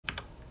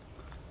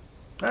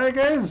Hey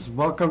guys,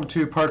 welcome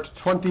to part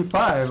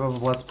 25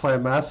 of Let's Play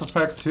Mass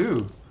Effect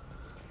 2.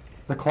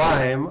 The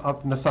climb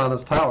up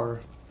Nassana's tower.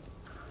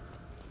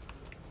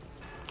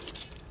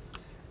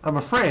 I'm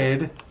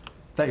afraid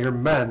that your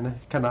men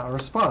cannot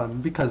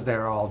respond because they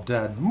are all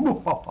dead.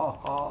 And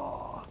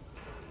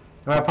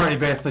my party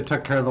basically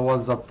took care of the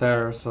ones up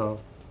there, so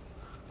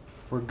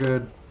we're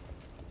good.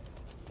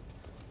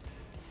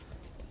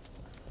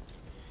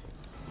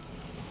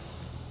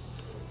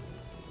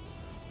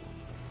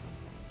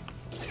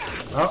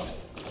 Oh.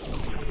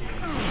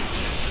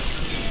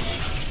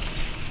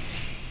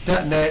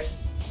 Detonate.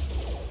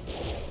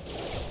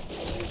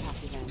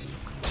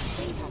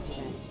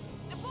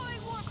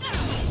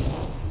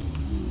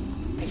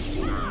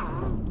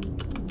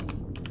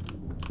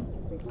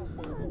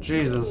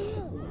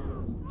 Jesus.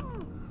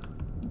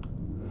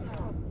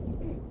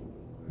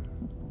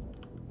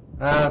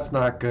 That's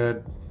not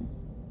good.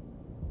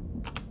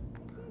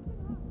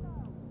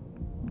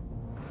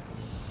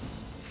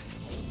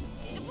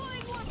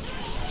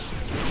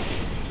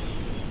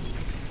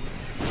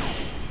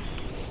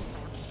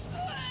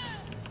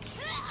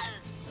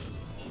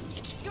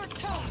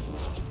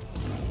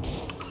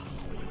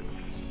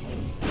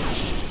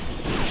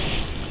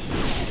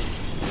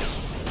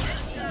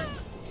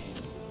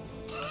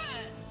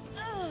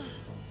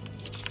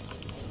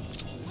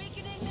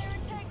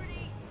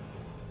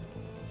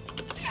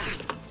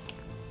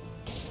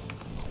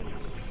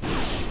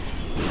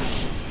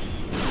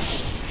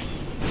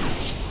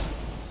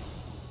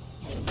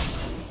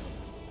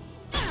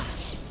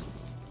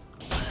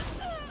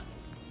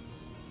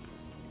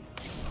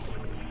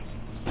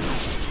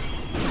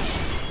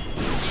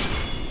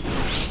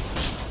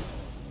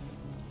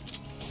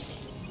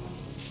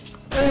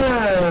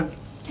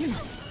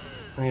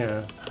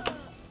 Yeah.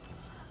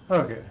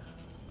 Okay.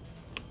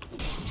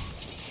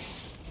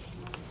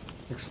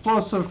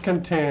 Explosive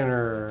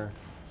container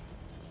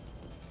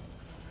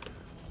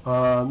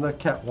on the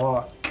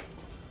catwalk.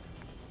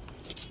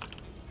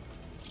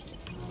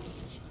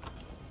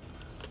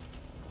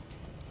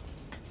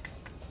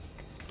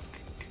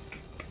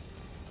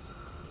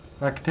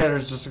 That container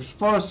is just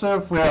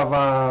explosive. We have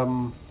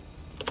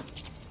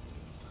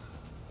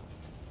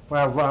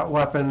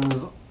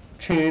weapons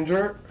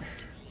changer.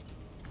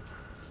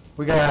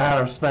 We gotta have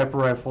our sniper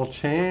rifle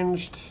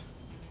changed.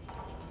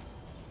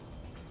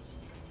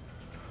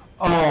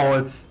 Oh,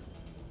 it's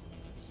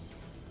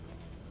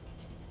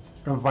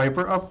a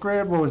Viper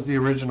upgrade? What was the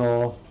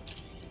original?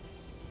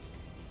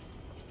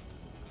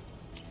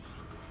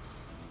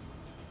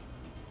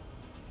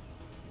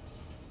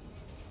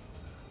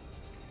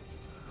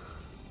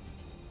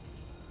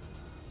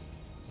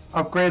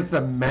 Upgrades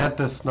the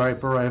Mantis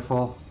sniper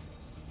rifle.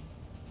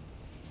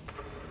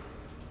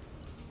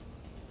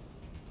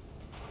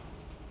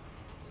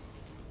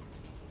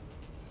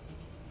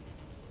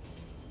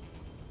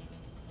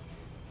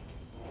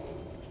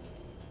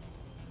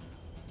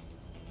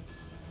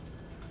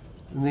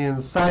 And the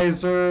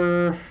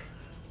incisor.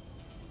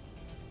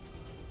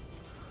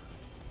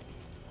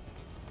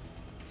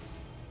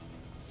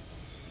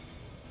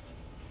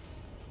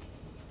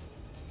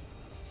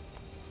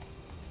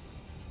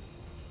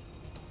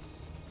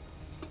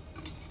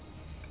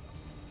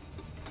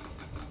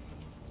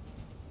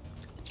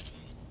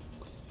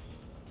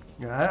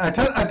 Yeah, I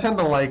tend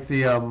to like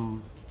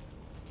the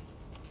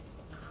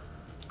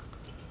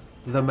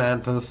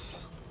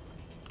Mantis.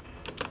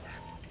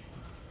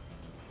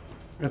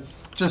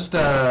 It's just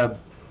better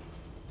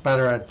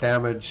at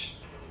damage.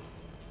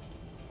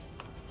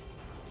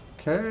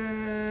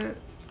 Okay.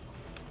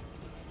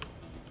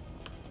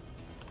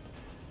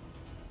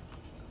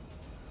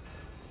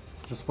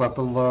 Just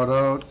weapon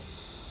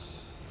loadouts.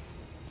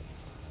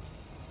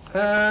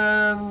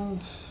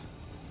 And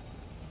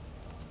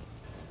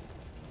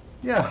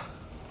yeah.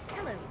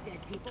 Hello, dead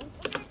people.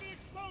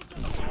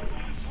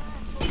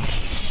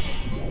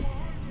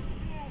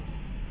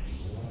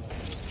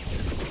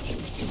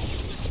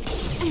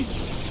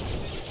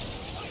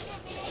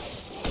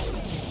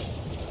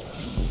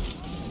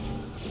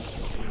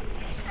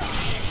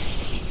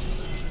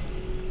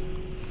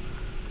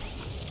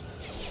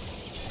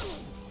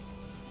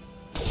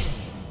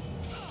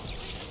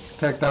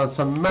 Take down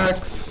some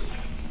mechs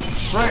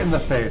right in the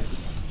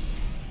face.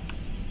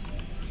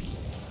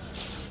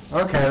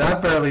 Okay,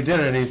 that barely did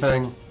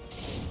anything.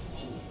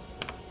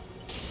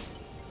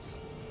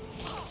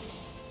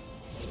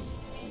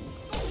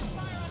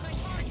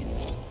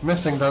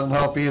 Missing doesn't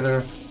help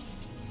either.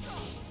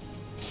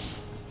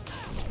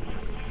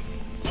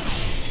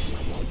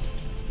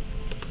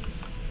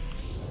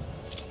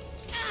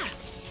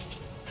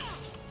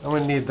 I'm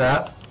gonna need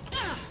that.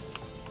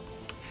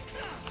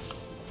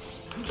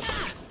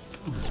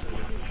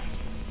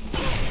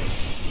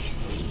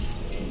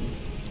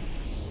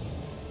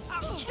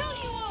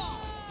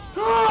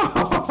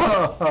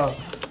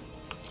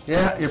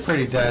 Yeah, you're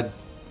pretty dead.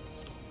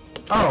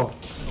 Oh,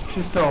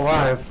 she's still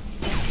alive.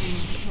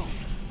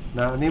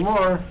 Not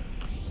anymore.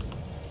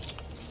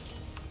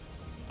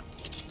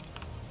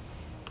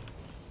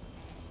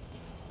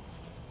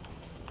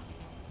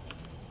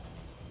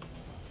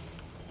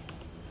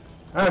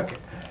 Okay.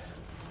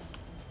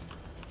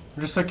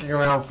 I'm just looking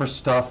around for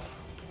stuff.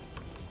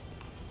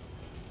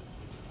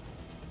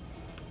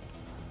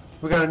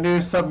 We got a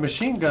new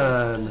submachine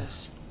gun.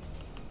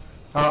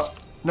 Oh,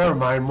 never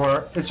mind.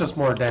 More. It's just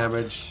more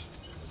damage.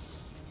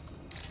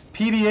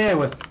 PDA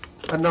with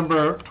a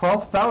number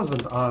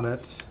 12,000 on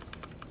it.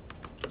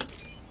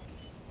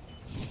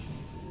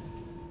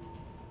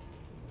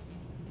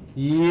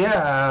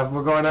 Yeah,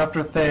 we're going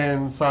after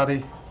Thane,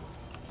 Saudi.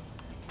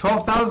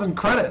 12,000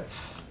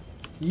 credits.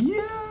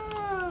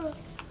 Yeah.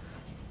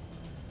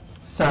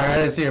 Sorry, I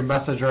didn't see your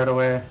message right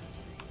away.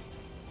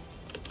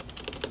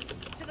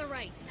 To the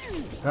right.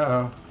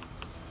 Uh-oh.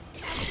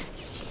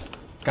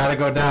 Gotta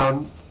go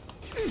down.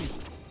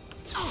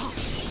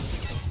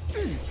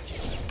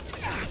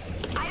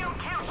 I don't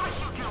care what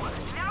you do.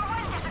 No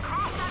one gets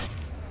across that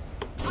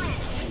bridge.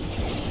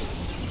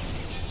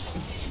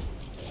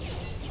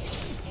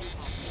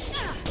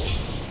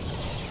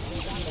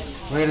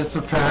 We need to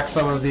subtract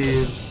some of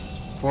these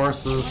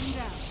forces.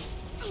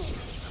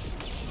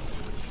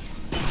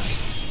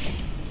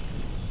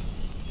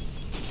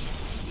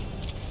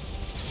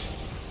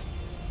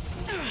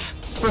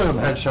 Boom,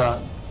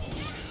 headshot.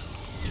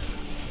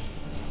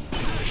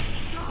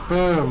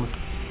 Boom.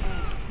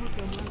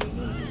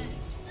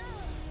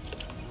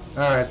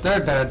 Alright, they're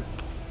dead.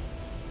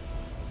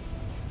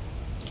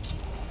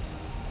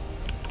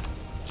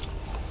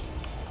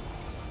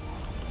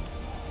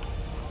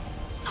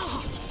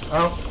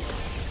 Oh.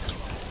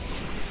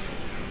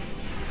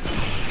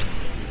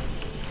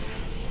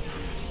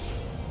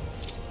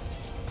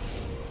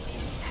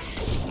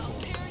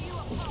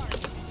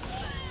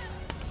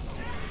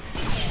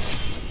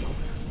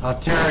 I'll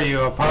tear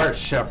you apart,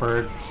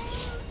 Shepherd. What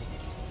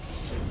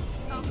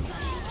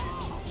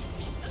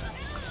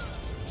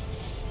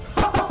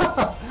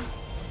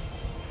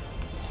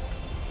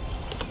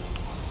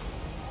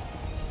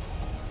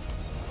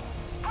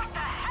the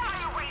hell are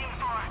you waiting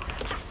for?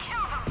 Just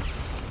kill them.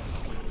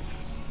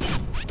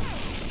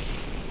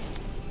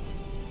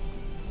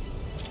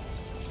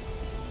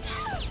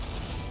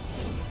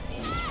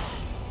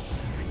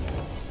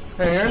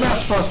 Hey, you're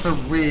not supposed to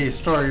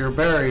restore your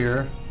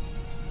barrier.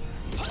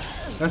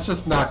 That's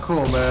just not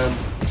cool, man.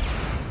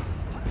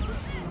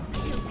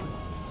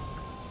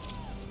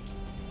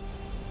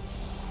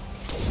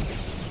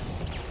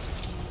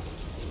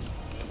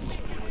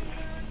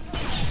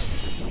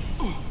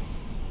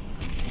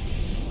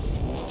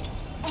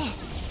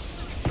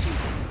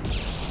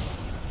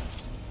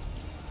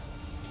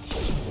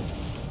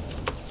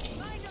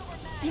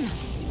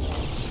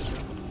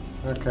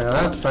 Okay,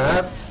 that's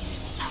bad.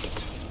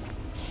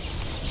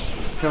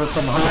 Give us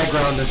some high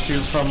ground to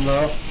shoot from,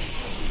 though.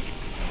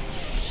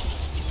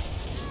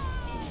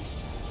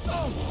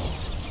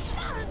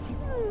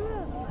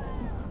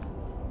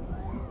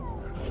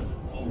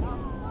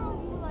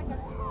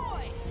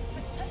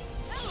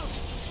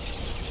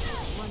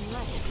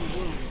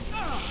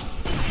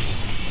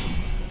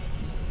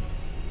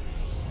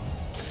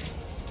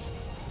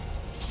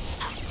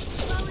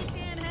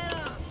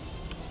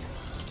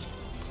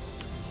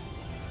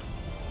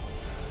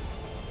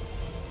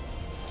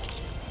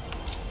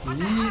 What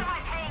the hell am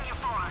I paying you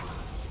for?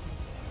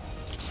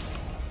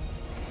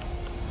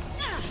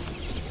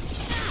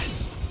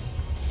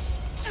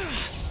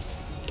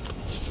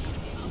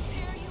 I'll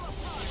tear you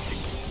apart.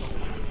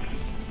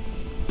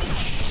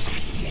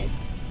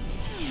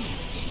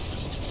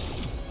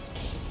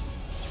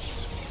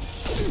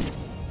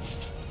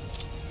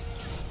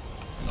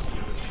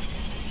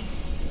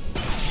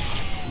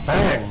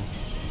 Bang!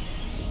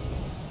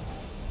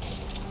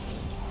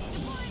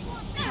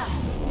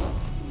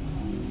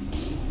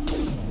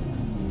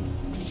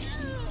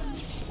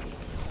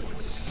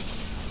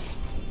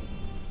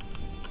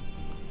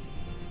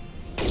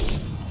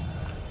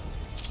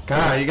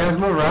 God, you guys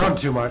move around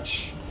too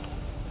much.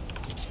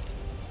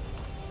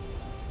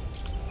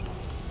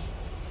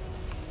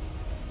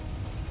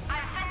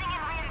 I'm sending in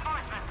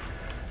reinforcements.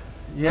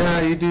 Yeah,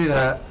 you do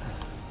that.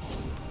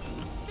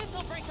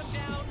 This'll break them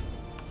down.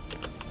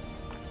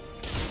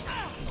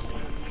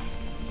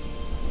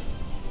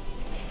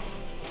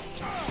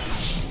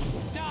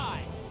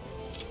 Die.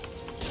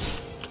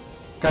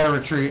 Gotta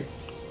retreat.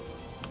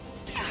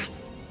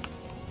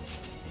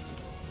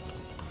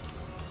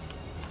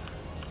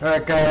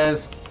 Alright,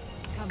 guys.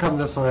 Come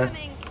this way.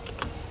 Coming.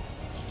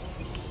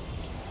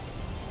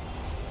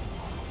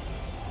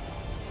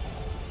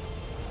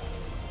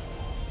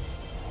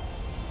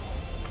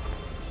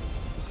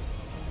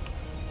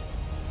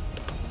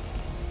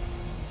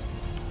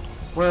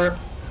 Where?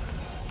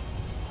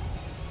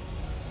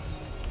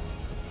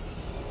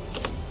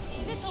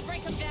 This'll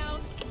break them down.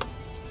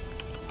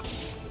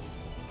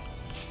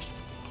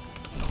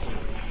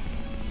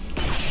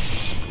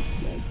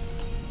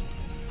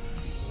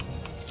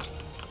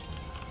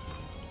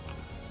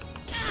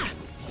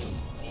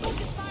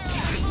 Focus fire on the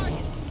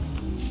target.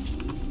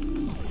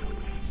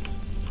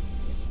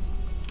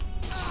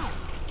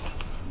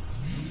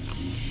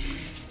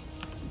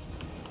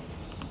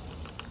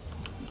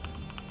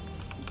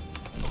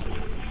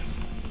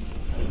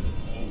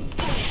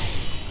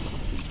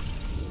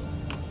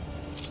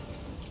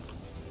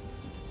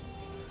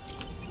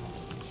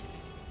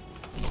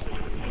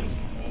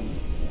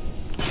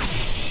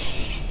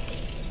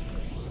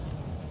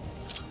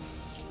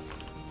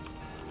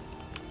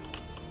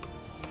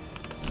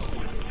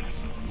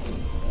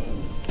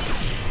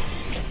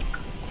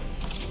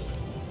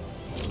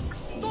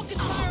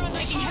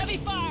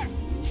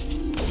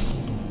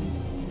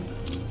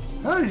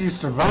 How did you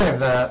survive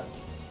that?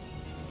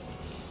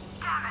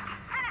 Damn it!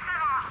 Finish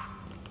it off!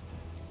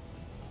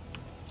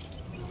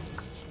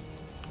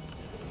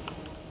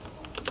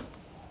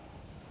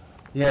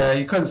 Yeah,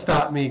 you couldn't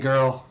stop me,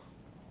 girl.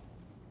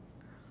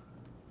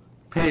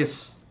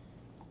 Peace.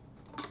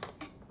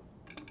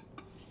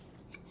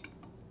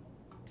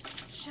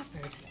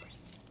 Shepard.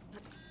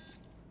 But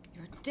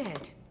you're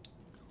dead.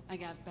 I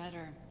got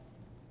better.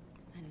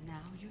 And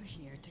now you're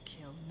here to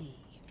kill me.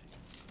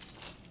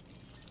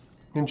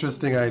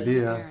 Interesting You're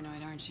idea.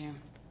 paranoid, aren't you?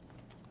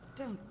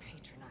 Don't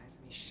patronize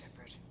me,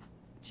 Shepard.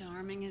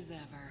 Charming as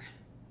ever.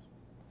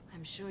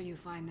 I'm sure you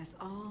find this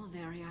all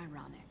very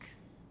ironic.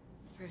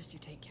 First you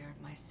take care of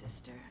my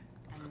sister,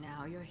 and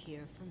now you're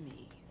here for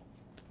me.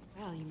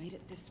 Well, you made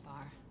it this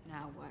far.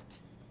 Now what?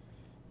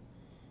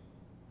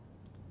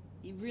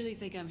 You really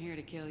think I'm here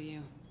to kill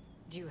you?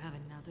 Do you have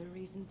another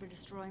reason for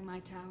destroying my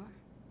tower?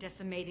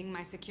 Decimating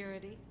my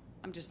security?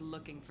 I'm just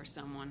looking for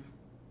someone.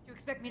 You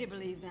expect me to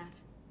believe that?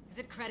 Is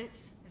it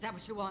credits? Is that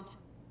what you want?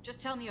 Just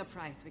tell me a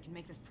price. We can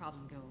make this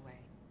problem go away.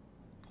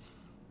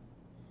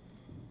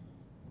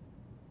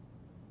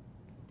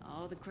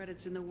 All the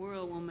credits in the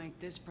world won't make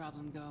this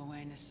problem go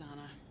away,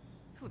 Nassana.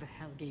 Who the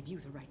hell gave you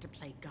the right to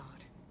play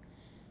God?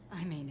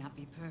 I may not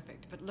be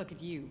perfect, but look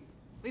at you.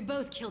 We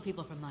both kill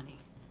people for money.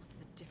 What's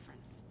the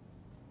difference?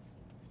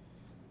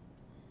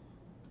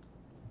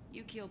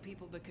 You kill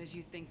people because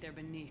you think they're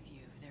beneath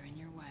you. They're in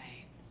your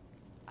way.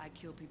 I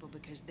kill people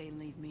because they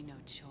leave me no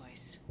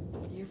choice.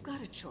 You've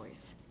got a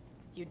choice.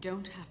 You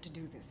don't have to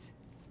do this.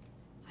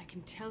 I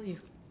can tell you.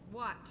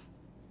 What?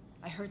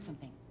 I heard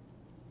something.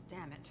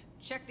 Damn it.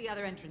 Check the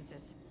other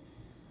entrances.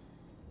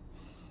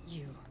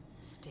 You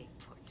stay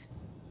put.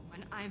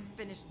 When I'm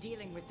finished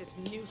dealing with this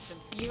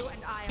nuisance, you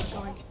and I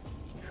are going to...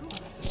 Who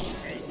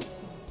are you?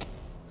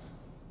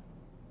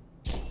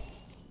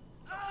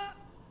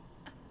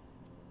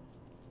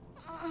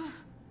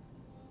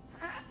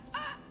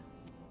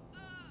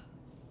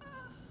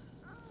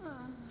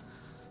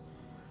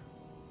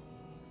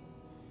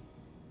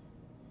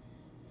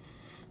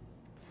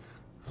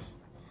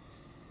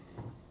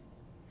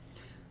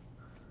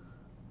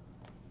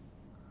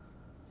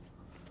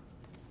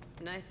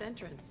 Nice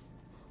entrance.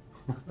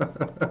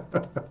 I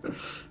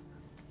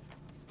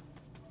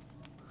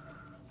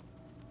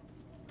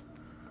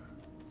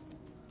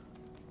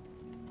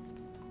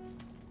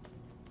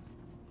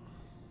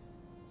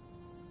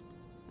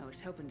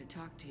was hoping to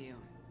talk to you.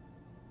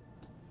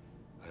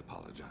 I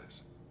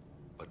apologize,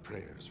 but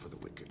prayers for the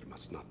wicked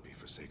must not be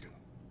forsaken.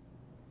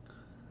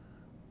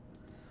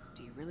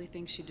 Do you really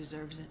think she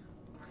deserves it?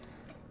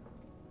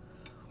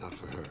 Not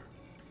for her,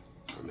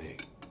 for me.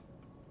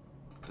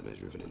 The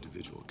measure of an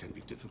individual can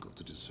be difficult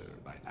to discern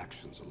by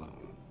actions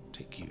alone.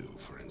 Take you,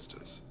 for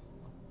instance.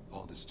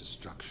 All this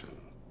destruction,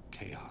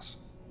 chaos.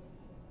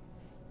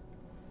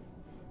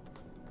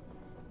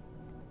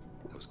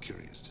 I was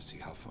curious to see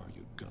how far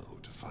you'd go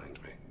to find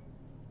me.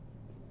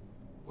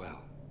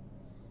 Well,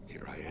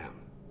 here I am.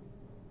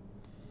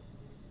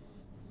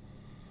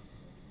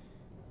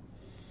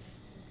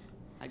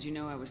 How'd you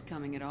know I was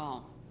coming at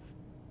all?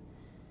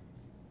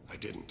 I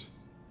didn't.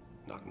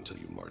 Not until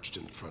you marched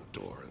in the front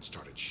door and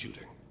started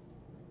shooting.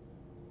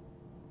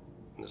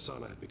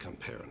 Nassana had become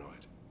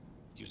paranoid.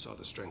 You saw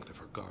the strength of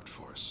her guard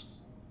force.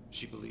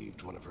 She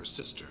believed one of her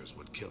sisters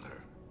would kill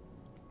her.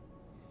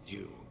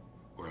 You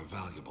were a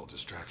valuable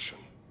distraction.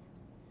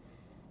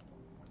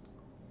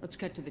 Let's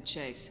cut to the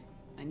chase.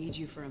 I need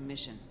you for a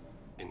mission.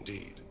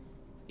 Indeed.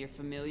 You're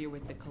familiar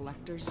with the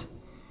Collectors?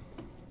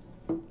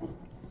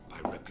 By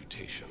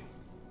reputation.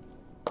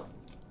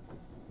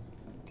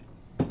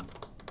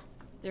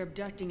 They're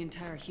abducting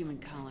entire human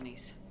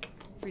colonies.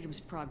 Freedom's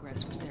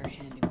Progress was their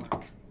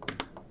handiwork.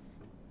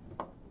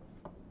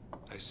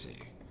 I see.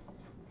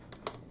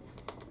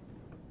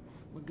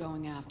 We're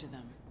going after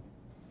them.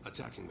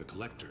 Attacking the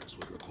Collectors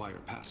would require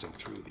passing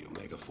through the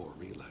Omega-4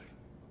 relay.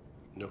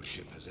 No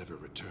ship has ever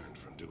returned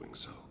from doing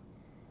so.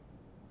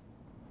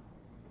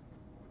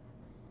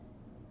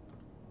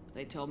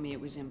 They told me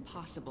it was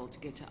impossible to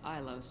get to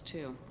Ilos,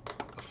 too.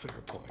 A fair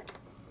point.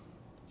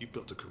 You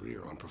built a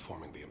career on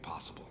performing the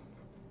impossible.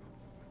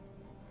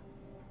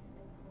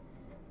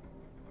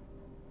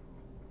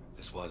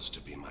 This was to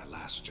be my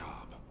last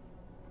job.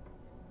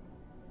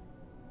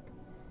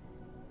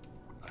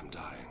 I'm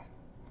dying.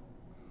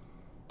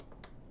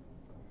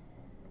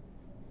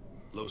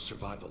 Low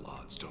survival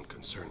odds don't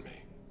concern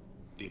me.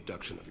 The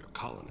abduction of your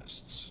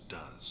colonists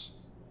does.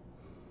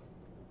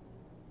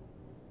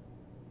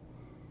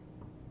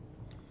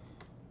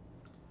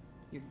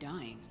 You're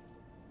dying.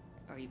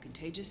 Are you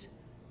contagious?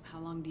 How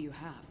long do you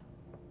have?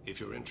 If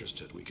you're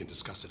interested, we can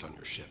discuss it on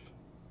your ship.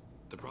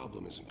 The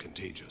problem isn't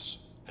contagious,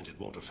 and it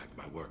won't affect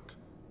my work.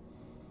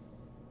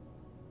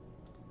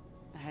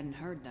 I hadn't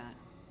heard that.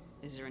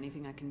 Is there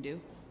anything I can do?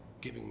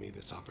 Giving me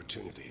this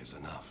opportunity is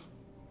enough.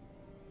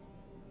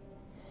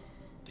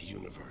 The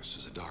universe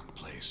is a dark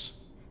place.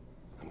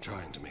 I'm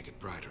trying to make it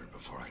brighter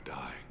before I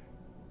die.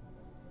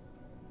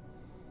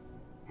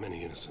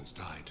 Many innocents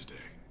died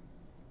today.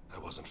 I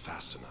wasn't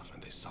fast enough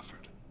and they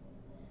suffered.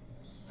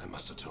 I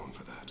must atone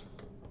for that.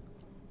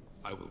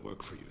 I will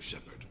work for you,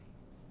 Shepard.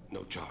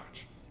 No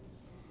charge.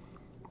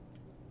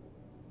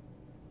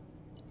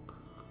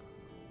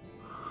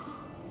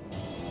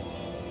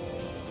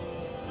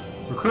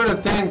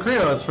 Recruited Thane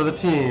Krios for the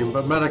team,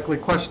 but medically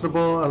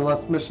questionable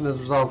unless mission is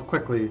resolved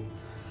quickly.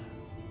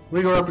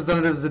 Legal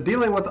representatives are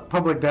dealing with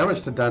public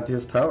damage to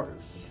Dante's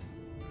towers.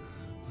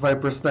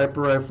 Viper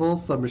sniper rifle,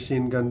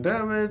 submachine gun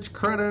damage,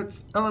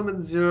 credits,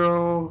 element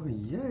 0.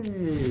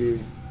 Yay!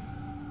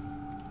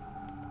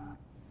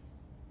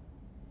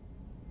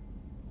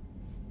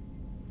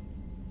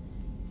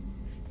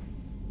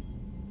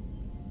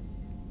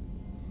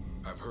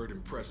 I've heard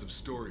impressive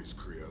stories,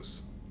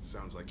 Krios.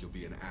 Sounds like you'll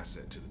be an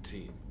asset to the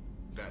team.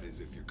 That is,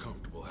 if you're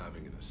comfortable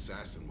having an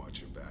assassin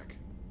watch your back.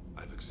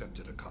 I've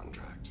accepted a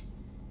contract.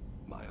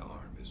 My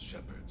arm is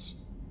Shepard's.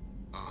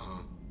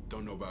 Uh-huh.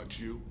 Don't know about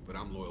you, but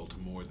I'm loyal to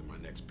more than my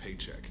next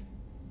paycheck.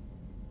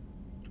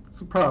 What's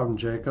the problem,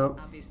 Jacob?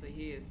 Obviously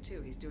he is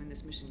too. He's doing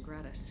this mission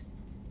gratis.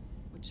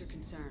 What's your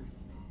concern?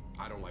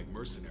 I don't like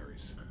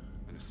mercenaries.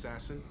 An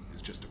assassin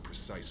is just a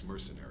precise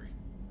mercenary.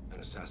 An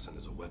assassin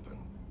is a weapon.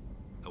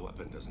 A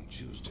weapon doesn't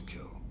choose to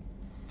kill.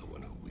 The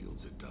one who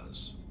wields it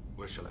does.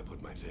 Where shall I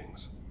put my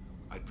things?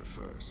 I'd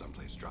prefer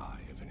someplace dry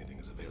if anything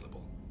is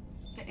available.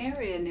 The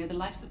area near the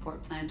life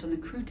support plant on the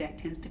crew deck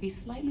tends to be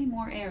slightly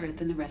more arid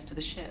than the rest of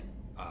the ship.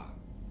 Ah,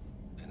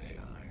 an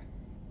AI.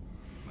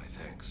 My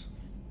thanks.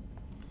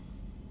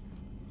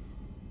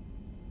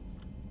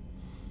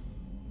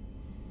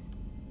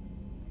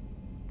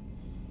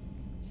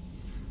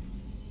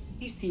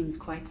 He seems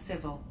quite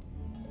civil.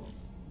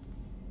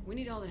 We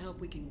need all the help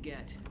we can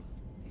get.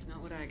 He's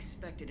not what I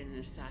expected in an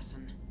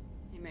assassin.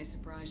 He may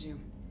surprise you.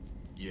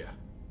 Yeah,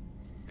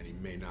 and he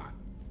may not.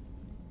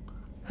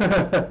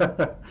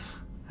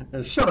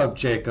 Shut up,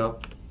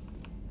 Jacob.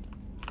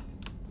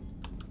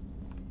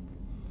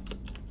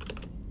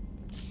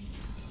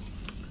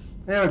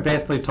 Yeah, we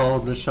basically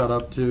told him to shut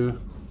up too.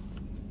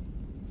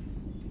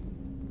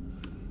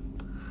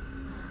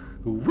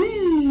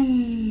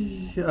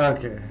 Whee!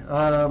 Okay,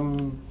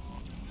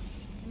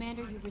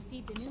 Commander, you've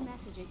received a new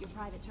message at your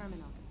private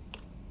terminal.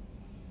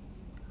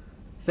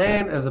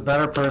 Thane is a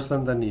better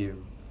person than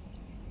you.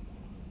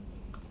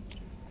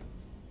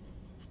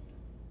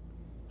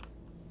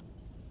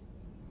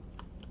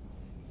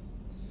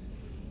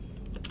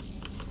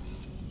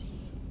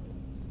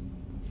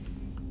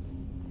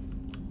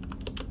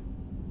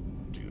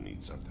 Do you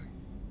need something?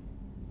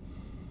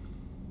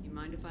 You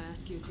mind if I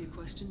ask you a few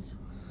questions?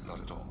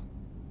 Not at all.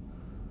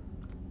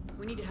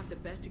 We need to have the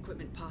best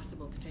equipment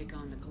possible to take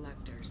on the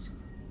collectors.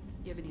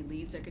 You have any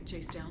leads I could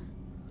chase down?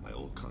 My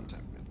old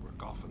contact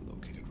network often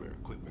located rare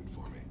equipment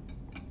for me.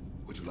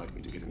 Would you like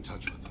me to get in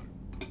touch with them?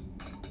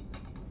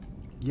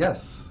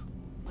 Yes.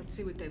 Let's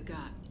see what they've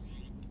got.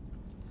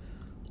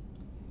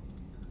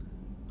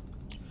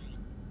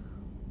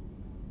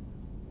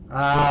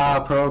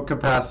 Ah, probe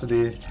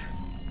capacity.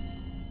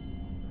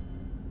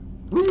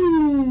 Whee!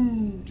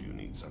 Do you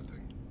need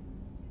something?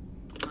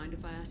 Mind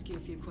if I ask you a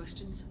few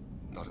questions?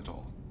 Not at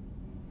all.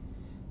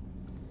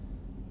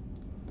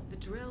 The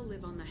Drell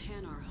live on the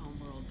Hanar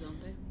homeworld,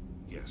 don't they?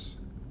 Yes.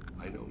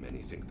 I know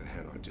many think the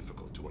Han are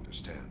difficult to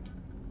understand.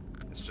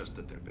 It's just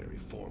that they're very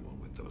formal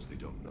with those they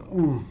don't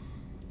know.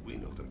 We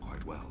know them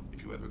quite well.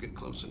 If you ever get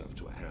close enough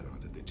to a Hanar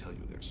that they tell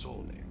you their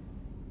soul name,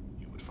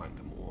 you would find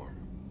them warm.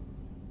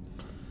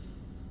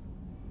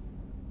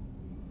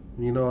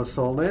 You know a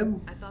soul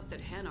name? I thought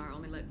that Hanar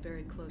only let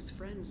very close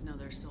friends know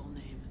their soul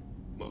name.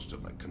 Most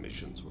of my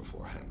commissions were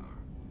for Hanar.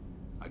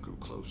 I grew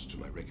close to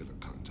my regular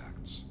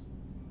contacts.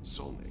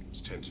 Soul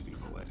names tend to be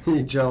poetic.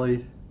 Hey,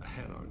 Jelly. A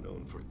Hanar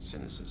known for its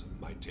cynicism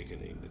might take a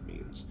name that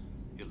means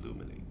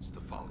illuminates the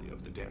folly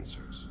of the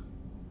dancers.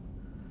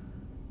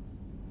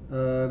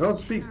 Don't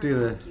speak, Hanars do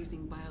they? like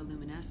using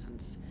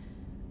bioluminescence.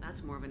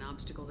 That's more of an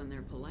obstacle than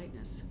their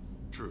politeness.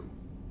 True.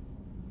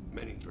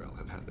 Many Drell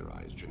have had their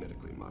eyes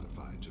genetically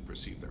modified to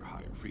perceive their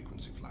higher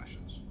frequency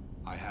flashes.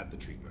 I had the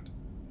treatment.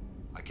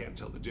 I can't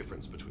tell the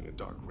difference between a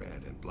dark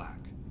red and black,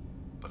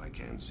 but I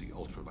can see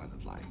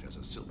ultraviolet light as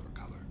a silver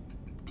color.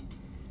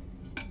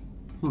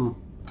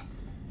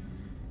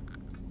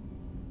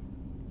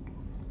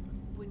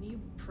 When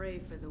you pray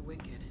for the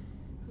wicked,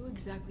 who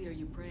exactly are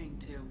you praying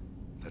to?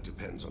 That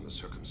depends on the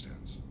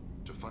circumstance.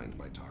 To find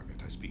my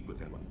target, I speak with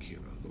them on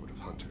Kira, Lord of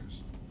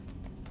Hunters.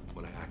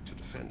 When I act to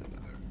defend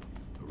another,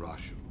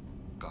 Arashu,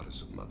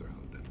 goddess of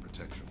motherhood and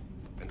protection.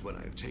 And when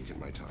I have taken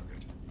my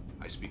target,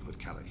 I speak with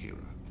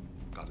Kalahira,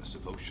 goddess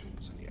of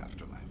oceans and the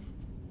afterlife.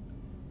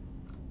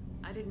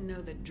 I didn't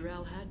know that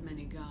Drell had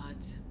many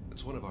gods.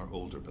 It's one of our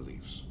older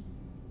beliefs.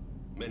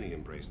 Many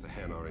embrace the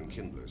Hanar and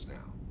Kindlers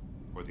now,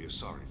 or the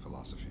Asari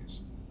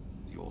philosophies.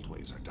 The old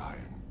ways are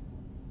dying.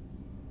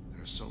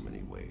 There are so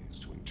many ways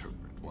to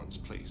interpret one's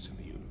place in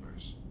the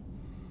universe.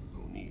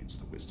 Who needs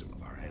the wisdom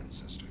of our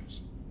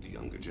ancestors? The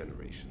younger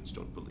generations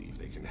don't believe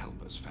they can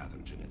help us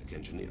fathom genetic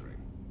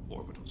engineering,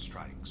 orbital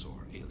strikes,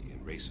 or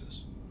alien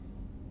races.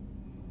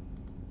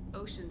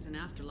 Oceans and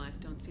afterlife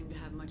don't seem to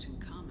have much in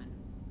common.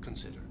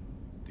 Consider,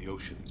 the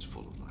ocean is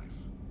full of life.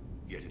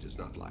 Yet it is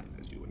not life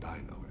as you and I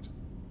know it.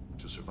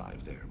 To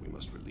survive there, we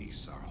must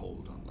release our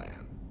hold on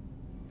land,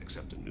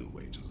 accept a new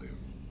way to live.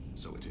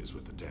 So it is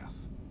with the death.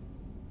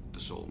 The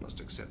soul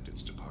must accept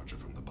its departure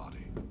from the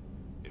body.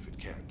 If it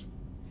can't,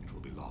 it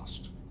will be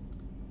lost.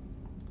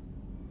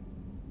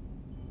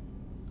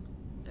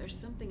 There's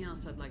something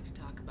else I'd like to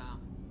talk about.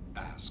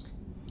 Ask.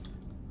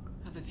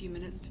 Have a few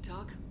minutes to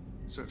talk?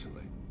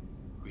 Certainly.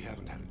 We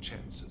haven't had a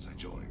chance since I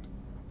joined.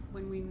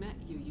 When we met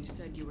you, you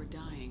said you were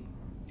dying.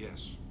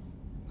 Yes.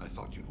 I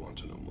thought you'd want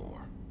to know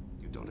more.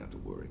 You don't have to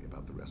worry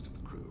about the rest of the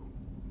crew.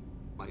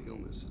 My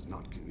illness is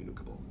not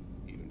communicable,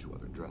 even to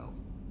other Drell.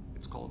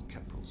 It's called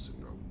Keprel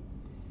syndrome.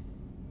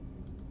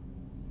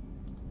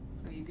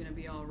 Are you gonna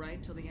be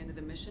alright till the end of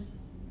the mission?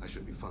 I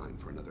should be fine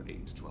for another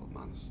 8 to 12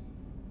 months.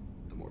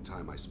 The more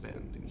time I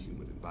spend in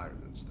humid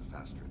environments, the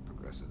faster it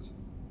progresses.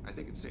 I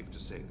think it's safe to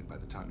say that by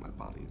the time my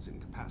body is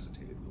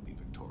incapacitated, we'll be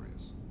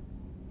victorious.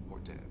 Or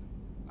dead.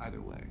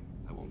 Either way,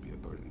 I won't be a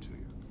burden to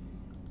you.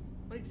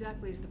 What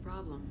exactly is the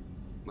problem?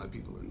 My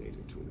people are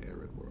native to an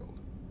arid world.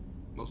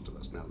 Most of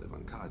us now live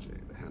on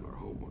Kaje, the Hanar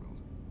homeworld.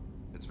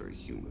 It's very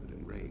humid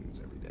and rains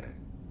every day.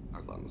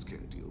 Our lungs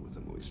can't deal with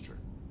the moisture.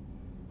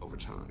 Over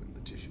time, the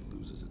tissue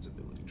loses its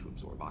ability to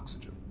absorb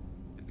oxygen.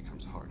 It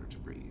becomes harder to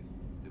breathe.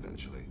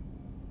 Eventually,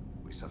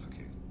 we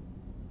suffocate.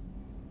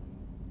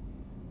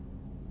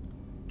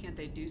 Can't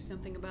they do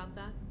something about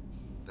that?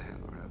 The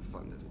Hanar have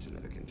funded a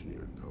genetic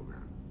engineering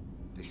program.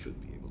 They should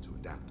be able to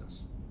adapt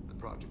us. The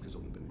project has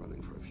only been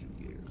running for a few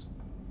years.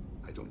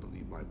 I don't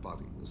believe my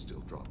body will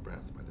still draw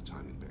breath by the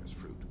time it bears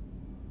fruit.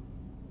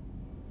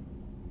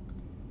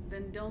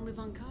 Then don't live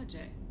on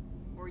Kaje.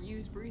 Or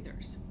use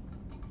breathers.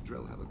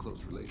 Drell have a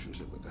close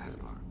relationship with the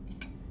Hanar.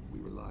 We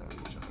rely on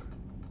each other.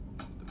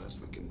 The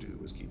best we can do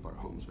is keep our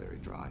homes very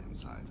dry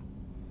inside.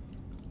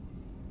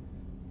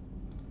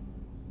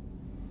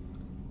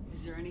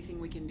 Is there anything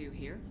we can do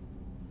here?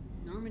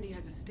 Normandy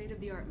has a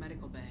state-of-the-art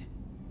medical bay.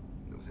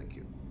 No, thank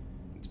you.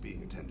 It's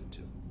being attended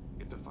to.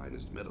 If the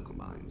finest medical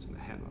minds in the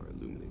Hanar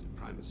illuminated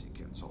primacy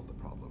can't solve the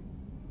problem,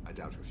 I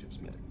doubt your ship's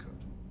medic could.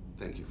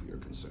 Thank you for your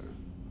concern.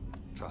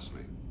 Trust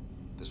me,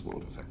 this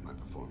won't affect my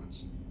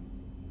performance.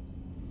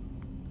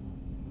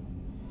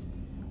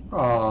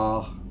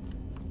 Aww.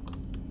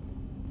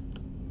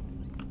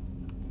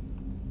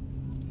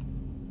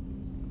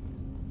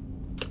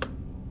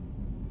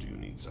 Do you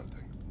need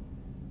something?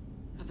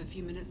 Have a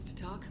few minutes to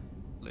talk?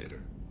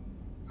 Later.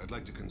 I'd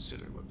like to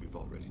consider what we've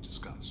already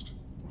discussed.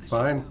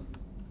 Fine.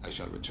 I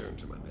shall return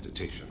to my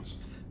meditations.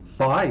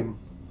 Fine.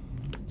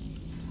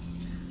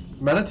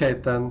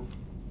 Meditate then.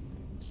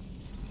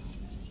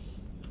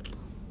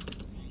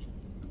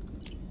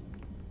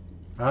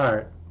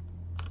 Alright.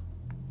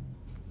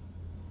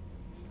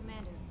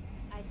 Commander,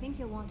 I think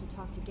you'll want to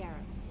talk to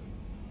Garrus.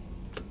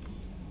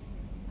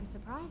 I'm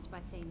surprised by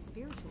Thane's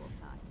spiritual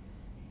side.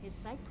 His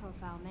psych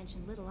profile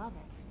mentioned little of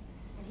it,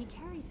 and he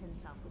carries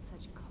himself with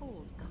such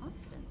cold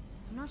confidence.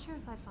 I'm not sure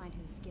if I find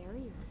him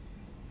scary or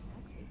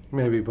sexy.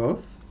 Maybe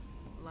both.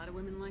 A lot of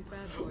women like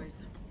bad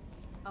boys.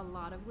 A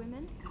lot of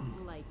women?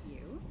 Like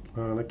you?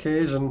 On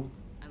occasion.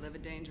 I live a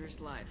dangerous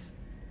life.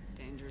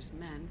 Dangerous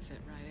men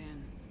fit right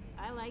in.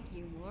 I like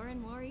you more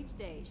and more each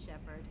day,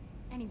 Shepard.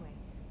 Anyway,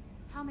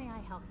 how may I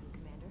help you,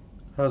 Commander?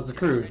 How's the Is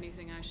crew? there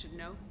anything I should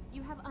know?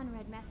 You have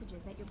unread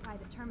messages at your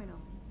private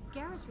terminal.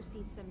 Garrus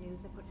received some news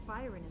that put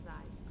fire in his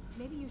eyes.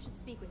 Maybe you should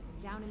speak with him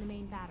down in the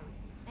main battery.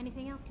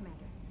 Anything else,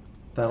 Commander?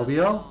 That'll be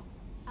all.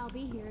 I'll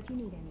be here if you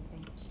need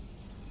anything.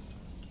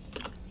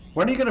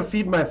 When are you gonna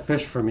feed my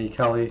fish for me,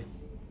 Kelly?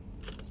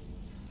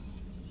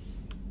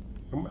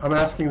 I'm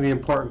asking the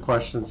important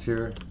questions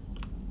here.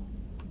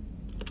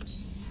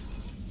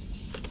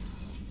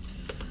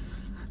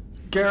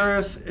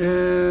 Garrus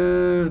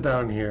is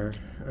down here.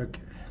 Okay.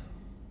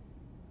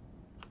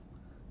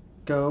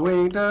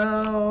 Going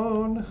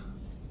down.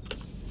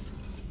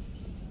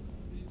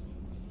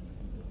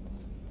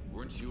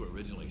 Weren't you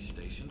originally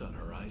stationed on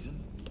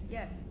Horizon?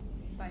 Yes.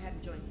 If I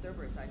hadn't joined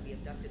Cerberus, I'd be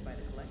abducted by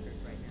the Collectors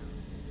right now.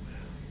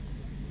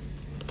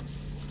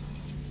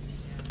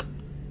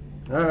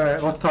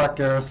 Alright, let's talk,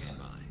 Garrus.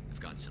 I've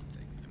got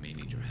something. I may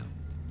need your help.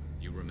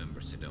 You remember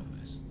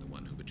Sidonis, the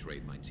one who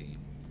betrayed my team?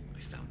 I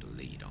found a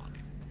lead on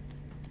him.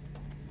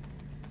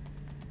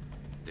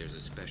 There's a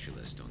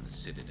specialist on the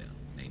Citadel,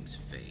 name's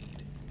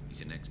Fade.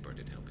 He's an expert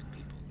at helping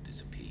people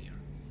disappear.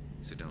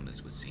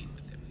 Sidonis was seen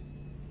with him.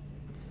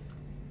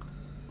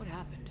 What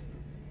happened?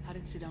 How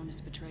did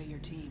Sidonis betray your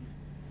team?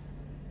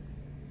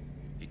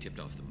 He tipped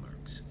off the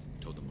mercs,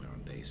 told them where our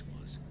base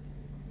was.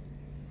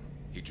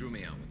 He drew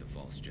me out with a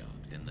false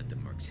job, then let the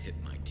mercs hit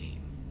my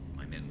team.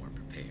 My men weren't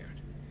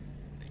prepared.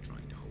 They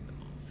tried to hold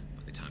them off.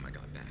 By the time I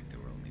got back, there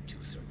were only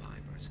 2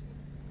 survivors.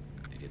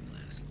 They didn't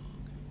last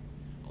long.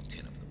 All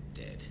 10 of them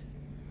dead.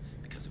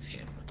 Because of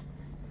him.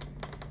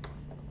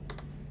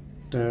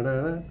 What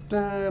are you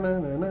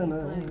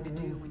planning to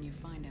do when you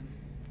find him?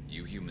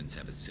 You humans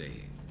have a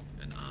saying.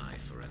 An eye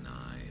for an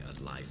eye, a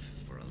life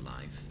for a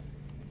life.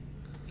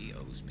 He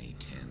owes me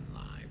 10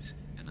 lives,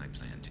 and I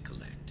plan to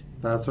collect.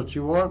 That's what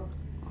you want?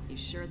 You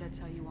sure that's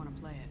how you want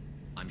to play it?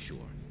 I'm sure.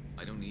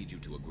 I don't need you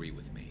to agree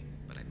with me,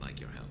 but I'd like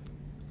your help.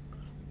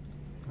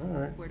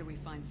 Alright. Where do we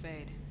find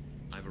Fade?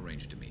 I've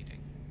arranged a meeting.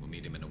 We'll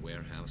meet him in a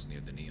warehouse near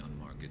the Neon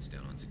Markets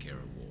down on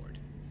Zakera Ward.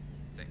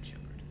 Thanks,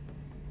 Shepard.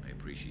 I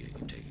appreciate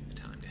you taking the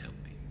time to help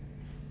me.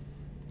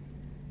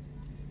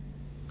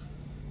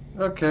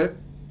 Okay.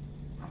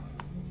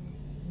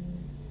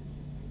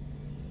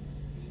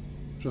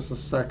 Just a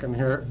second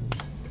here.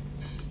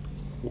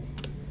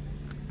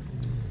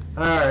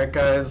 Alright,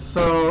 guys,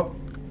 so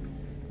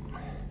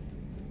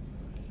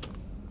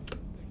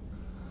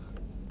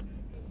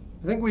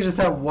I think we just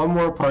have one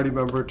more party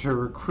member to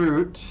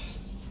recruit,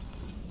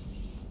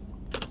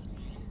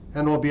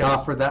 and we'll be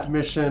offered that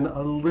mission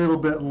a little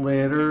bit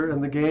later in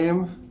the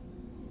game.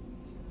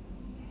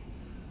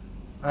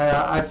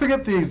 I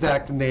forget the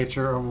exact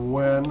nature of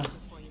when.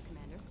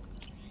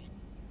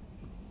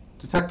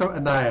 Detective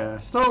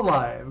Anaya, still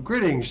alive.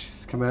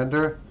 Greetings,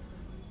 Commander.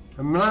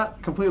 I'm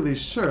not completely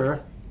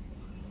sure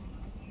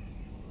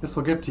this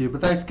will get to you,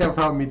 but thanks again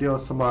for helping me deal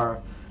with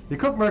Samara. The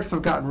Eclipse mercs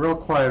have gotten real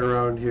quiet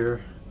around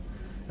here,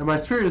 and my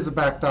superiors have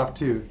backed off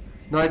too.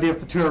 No idea if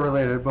the two are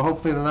related, but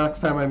hopefully the next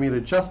time I meet a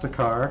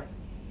Justicar,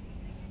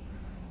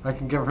 I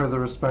can give her the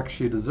respect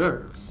she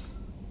deserves.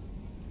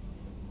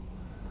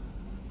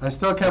 I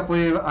still can't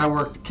believe I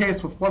worked a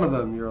case with one of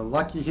them. You're a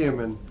lucky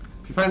human.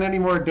 If you find any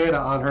more data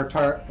on her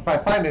if I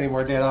find any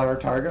more data on her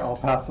target, I'll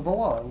pass it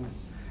along.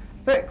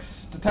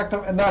 Thanks,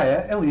 Detective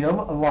Anaya, Ilium,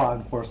 Law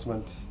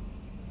Enforcement.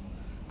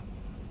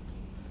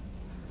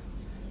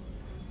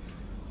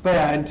 But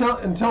yeah,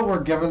 until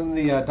we're given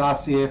the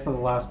dossier for the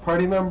last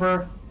party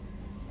member,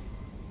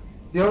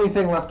 the only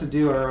thing left to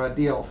do are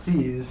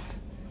DLCs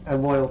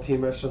and loyalty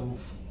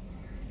missions,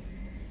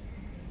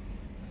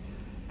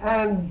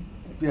 and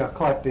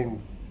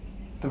collecting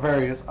the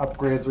various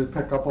upgrades we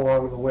pick up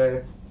along the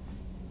way.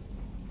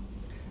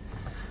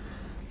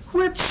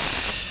 Which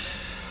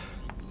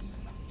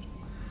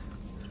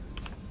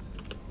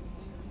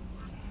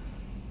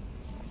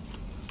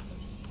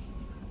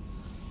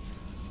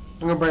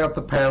I'm going to bring up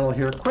the panel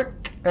here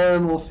quick,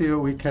 and we'll see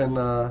what we can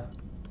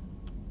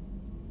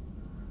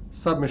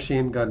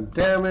submachine gun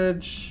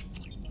damage,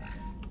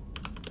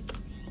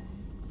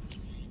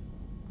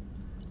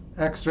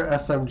 extra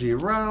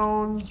SMG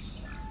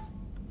rounds,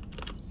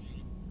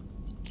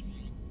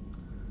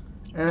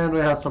 and we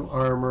have some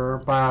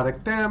armor,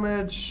 biotic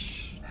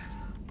damage.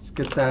 Let's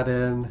get that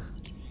in.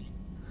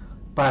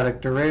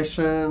 Biotic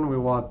duration, we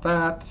want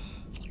that.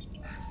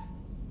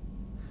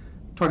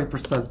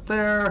 20%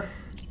 there.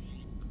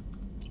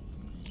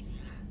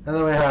 And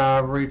then we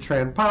have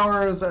retrain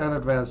powers and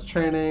advanced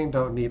training.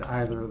 Don't need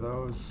either of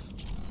those.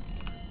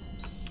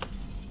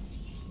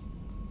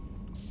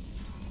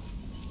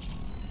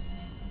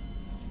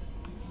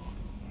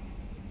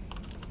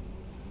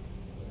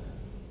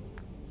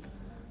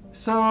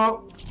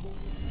 So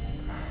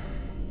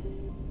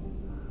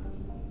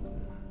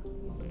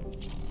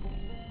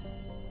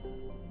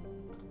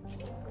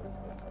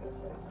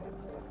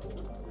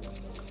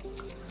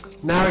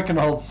now we can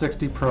hold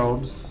 60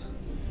 probes,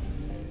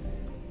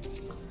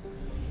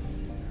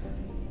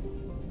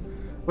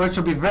 which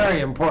will be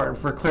very important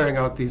for clearing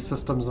out these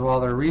systems of all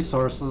their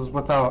resources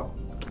without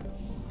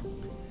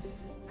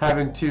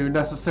having to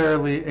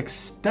necessarily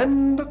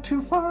extend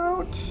too far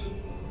out.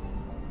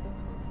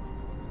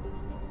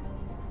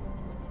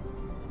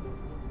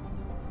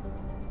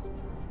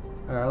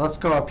 Alright, let's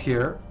go up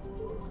here.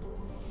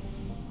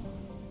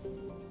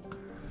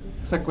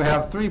 Looks like we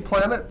have 3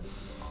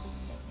 planets.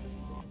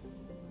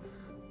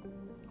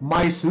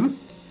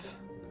 Mysuth,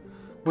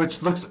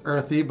 which looks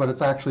earthy, but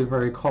it's actually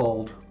very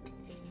cold.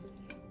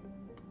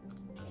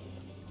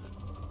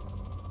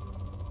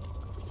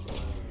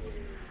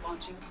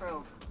 Launching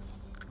probe.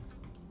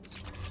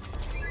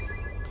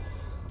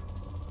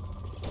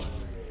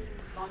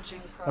 Launching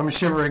probe. I'm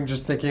shivering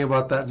just thinking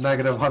about that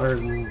negative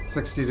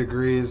 160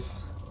 degrees.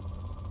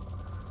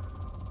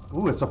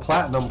 Ooh, it's a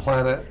platinum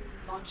planet.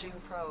 Launching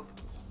probe.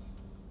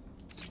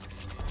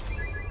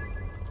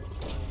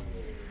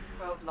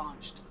 Probe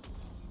launched.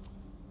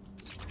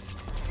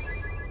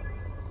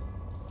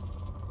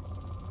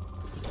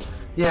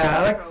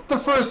 Yeah, like the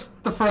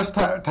first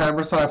time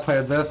or so I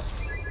played this,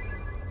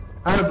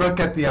 I would look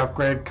at the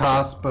upgrade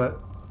cost,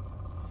 but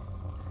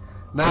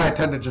now I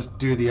tend to just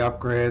do the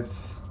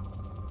upgrades.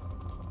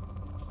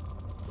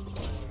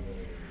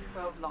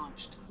 Probe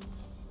launched.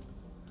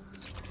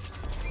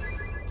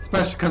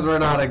 Especially because we're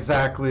not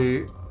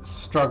exactly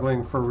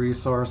struggling for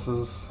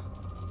resources.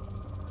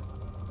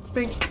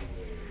 Bink.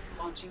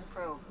 Launching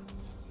probe.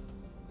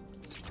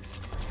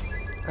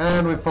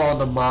 And we fall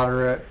into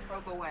moderate.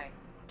 Probe away.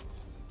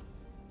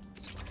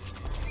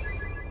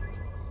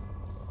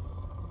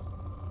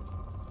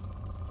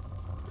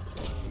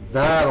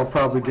 That'll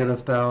probably get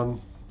us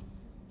down.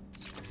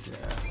 Yeah.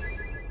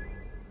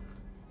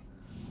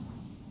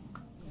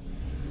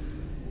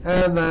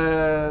 And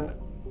then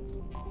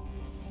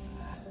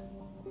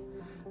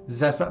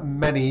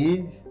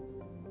Zesameni.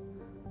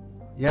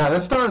 Yeah,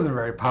 this star isn't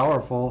very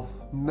powerful.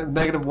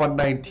 Negative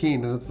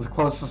 119, and it's the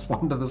closest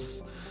one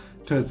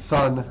to its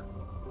sun.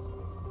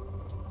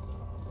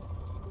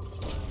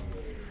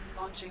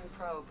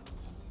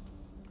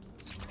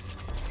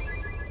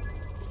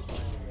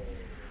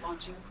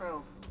 Launching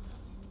probe.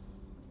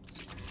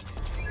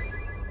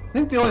 I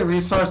think the only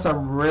resource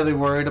I'm really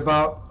worried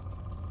about,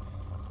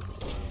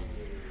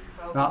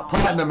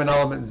 Platinum and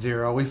Element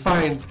 0. We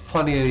find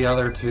plenty of the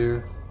other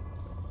two.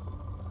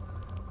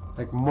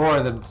 Like, more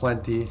than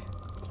plenty.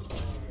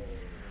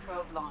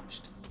 Probe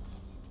launched.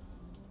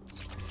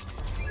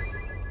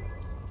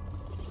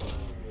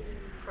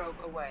 Probe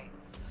away.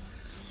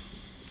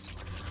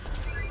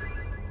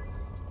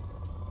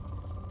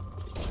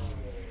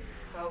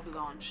 Probe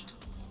launched.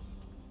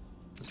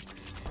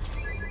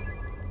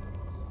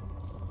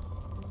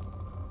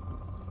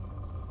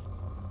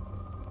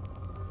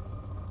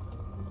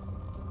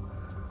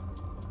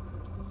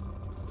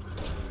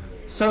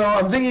 So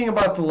I'm thinking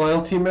about the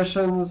loyalty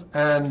missions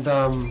and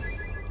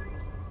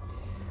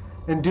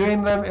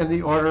doing them in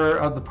the order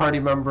of the party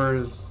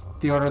members,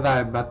 the order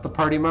that I met the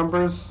party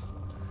members,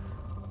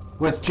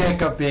 with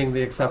Jacob being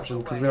the exception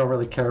because we don't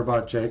really care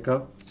about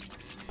Jacob.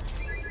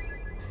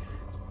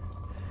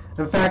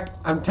 In fact,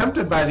 I'm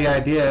tempted by the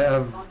idea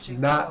of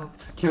not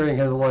securing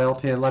his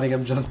loyalty and letting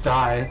him just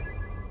die,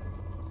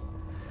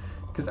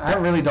 because I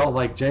really don't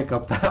like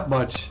Jacob that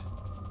much.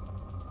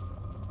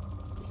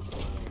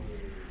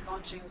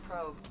 Launching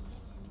probe.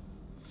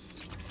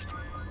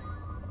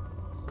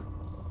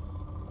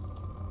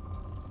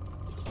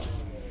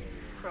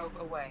 Probe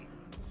away.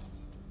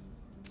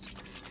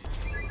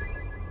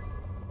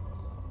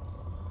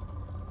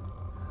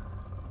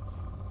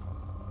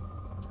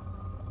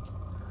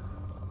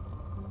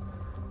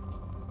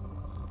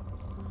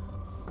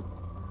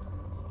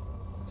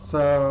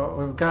 So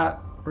we've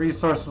got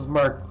resources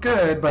marked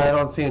good, but I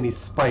don't see any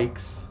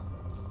spikes.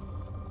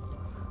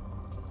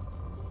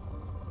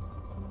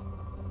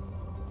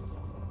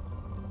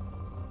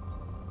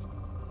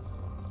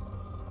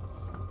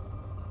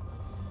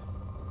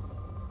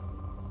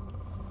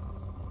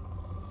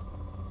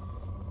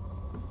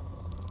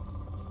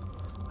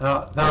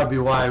 That would be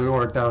why we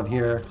weren't down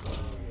here.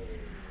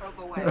 Probe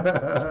away.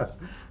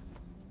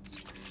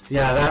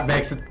 Yeah,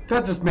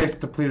 that just makes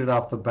it depleted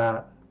off the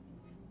bat.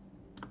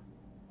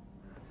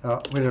 Oh,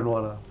 we didn't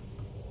want to.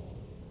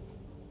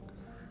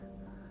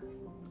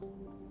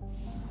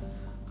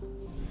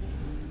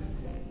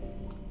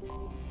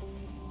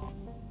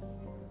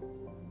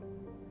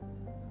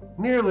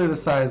 Nearly the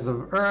size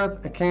of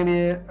Earth,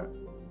 Acaria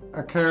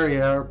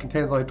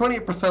contains only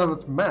 28% of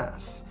its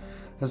mass.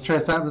 It has a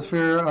trace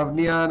atmosphere of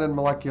neon and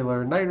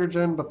molecular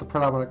nitrogen, but the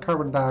predominant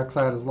carbon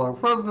dioxide is long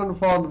frozen and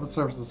fallen to the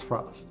surface as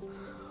frost.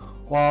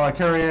 While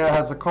Acaria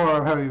has a core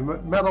of heavy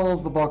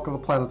metals, the bulk of the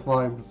planet's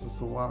volume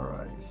consists of water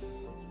ice.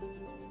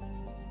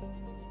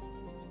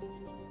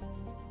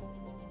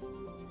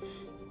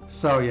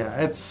 So yeah,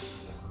 it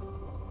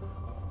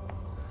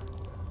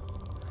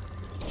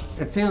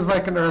seems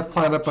like an Earth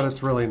planet, but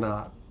it's really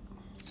not.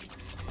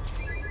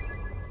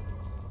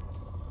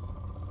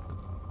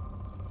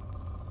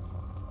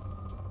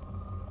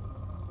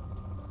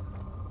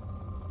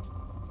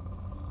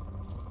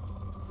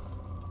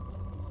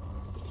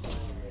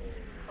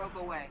 Probe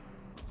away.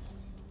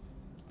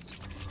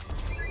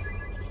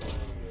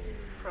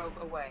 Probe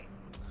away.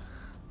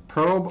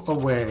 Probe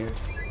away.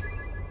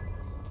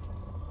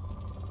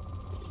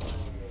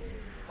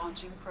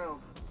 Launching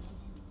probe.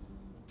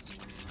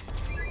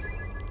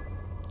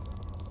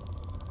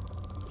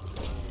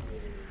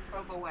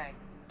 Probe away.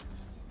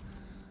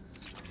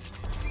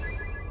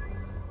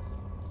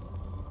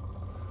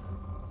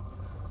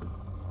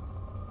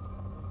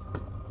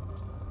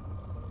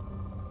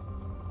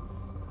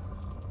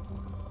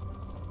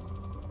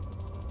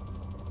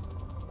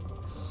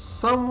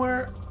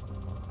 Somewhere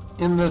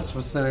in this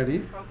vicinity.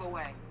 Probe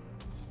away.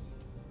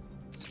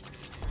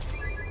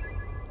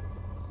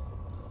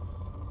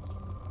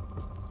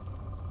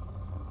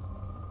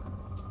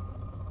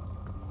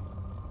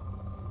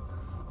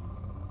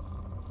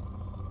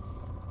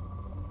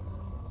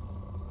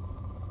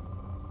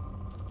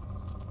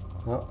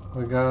 Oh,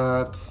 we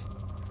got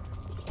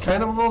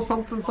kind of a little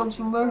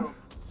something there.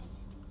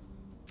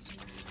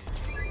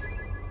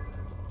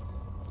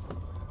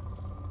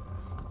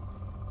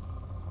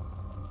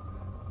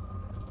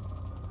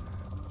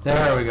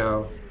 There we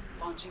go.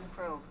 Launching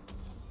probe.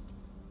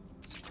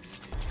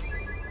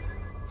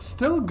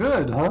 Still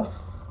good, huh?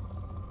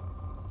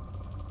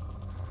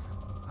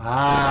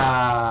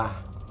 Ah,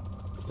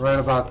 right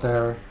about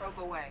there. Probe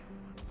away.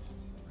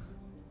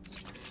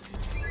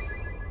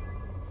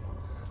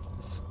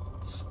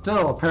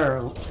 Still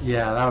apparently,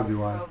 yeah, that would be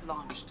why. Probe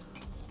launched.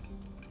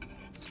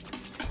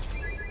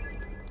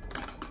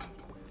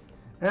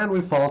 And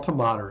we fall to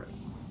moderate.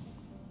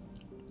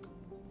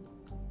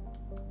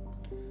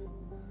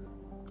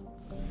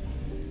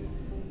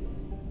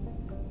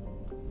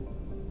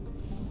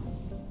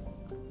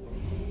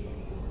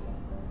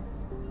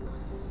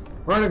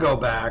 We're gonna go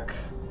back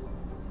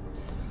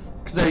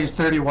because I used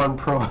 31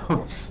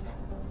 probes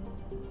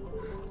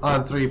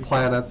on 3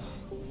 planets.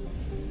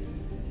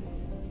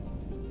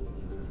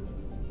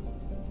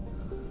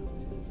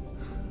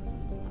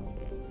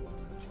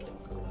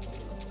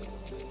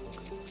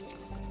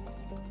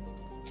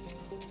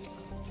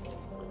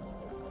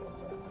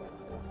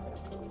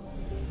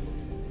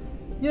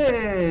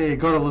 Yay!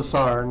 Go to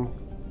Lucerne.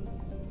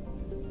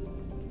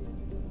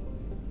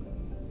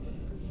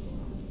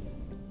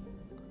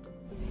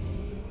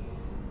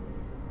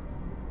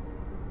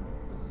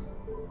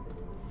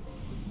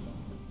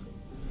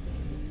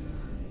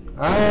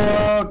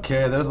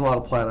 Okay, there's a lot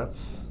of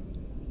planets.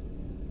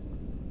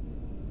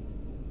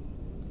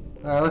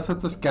 Alright, let's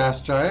hit this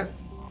gas giant.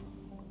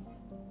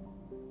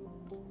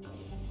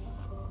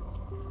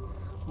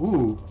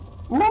 Ooh.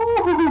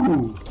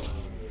 Ooh!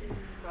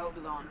 Probe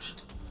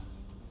launched.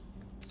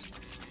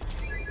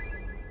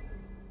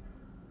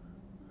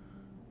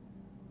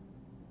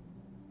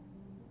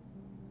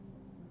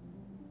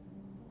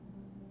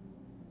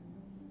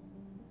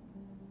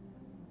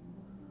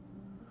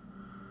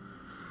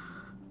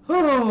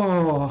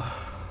 Oh.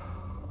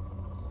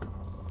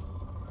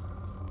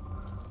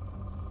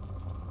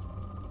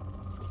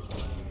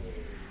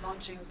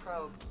 Launching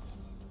probe.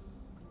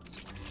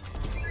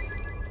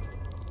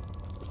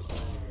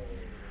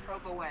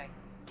 Probe away.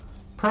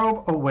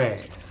 Probe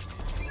away.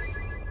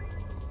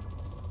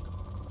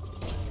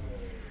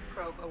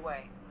 Probe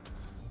away.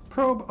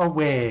 Probe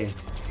away.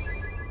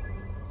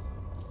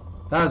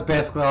 That was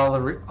basically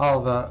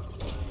all the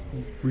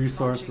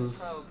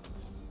resources.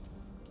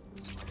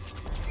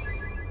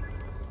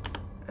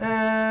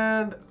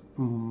 And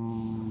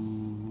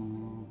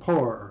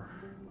pour.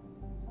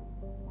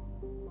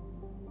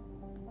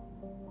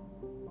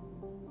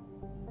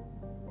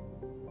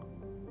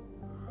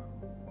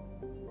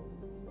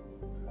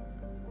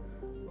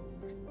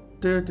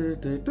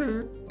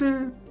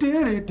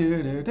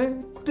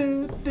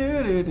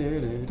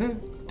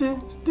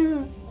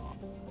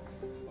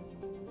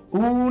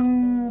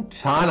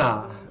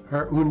 Untana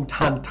or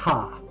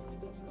Untanta.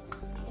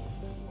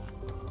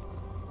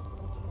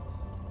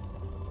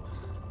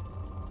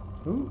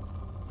 Ooh.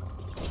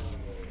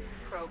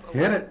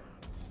 Hit it.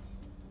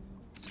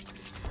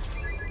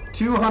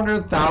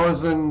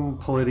 200,000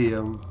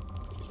 palladium.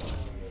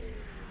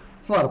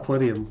 That's a lot of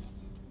palladium.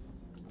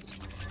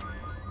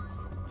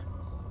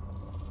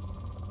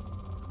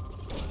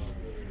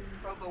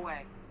 Probe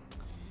away.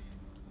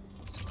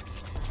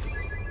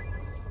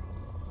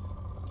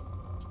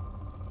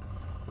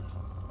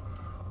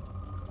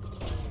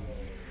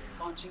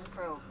 Launching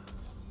probe.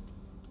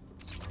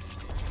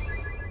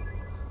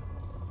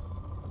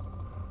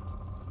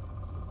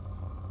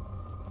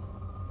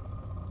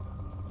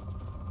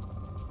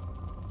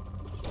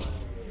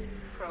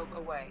 Probe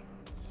away.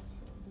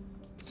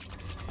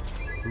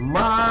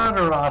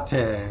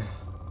 Moderate.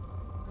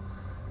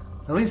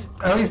 At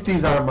least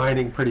these are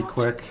mining pretty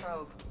quick.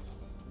 Probe.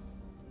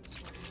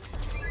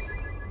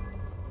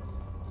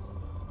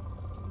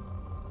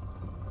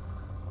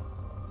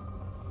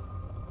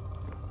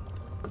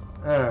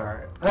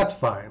 Alright, that's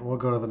fine. We'll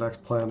go to the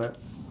next planet.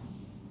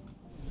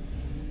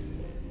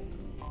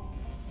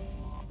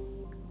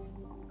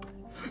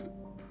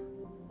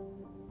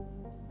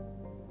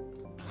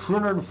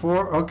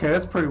 $204. Okay,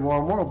 that's a pretty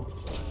warm world.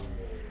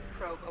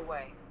 Probe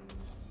away.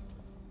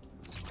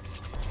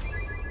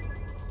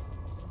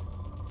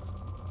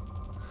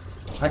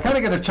 I kind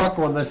of get a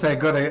chuckle when they say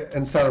good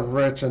instead of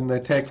rich, and they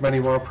take many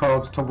more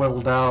probes to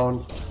whittle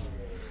down.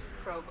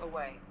 Probe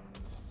away.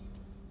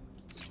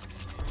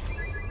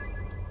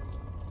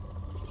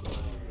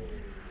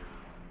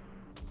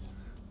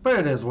 But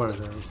it is what it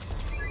is.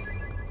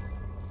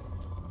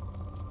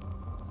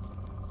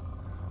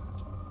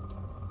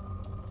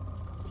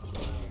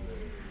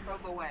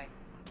 Probe away.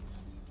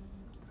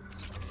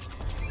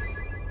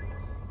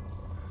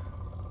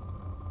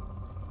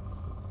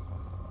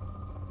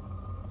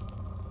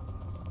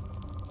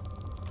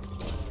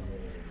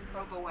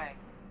 Probe away.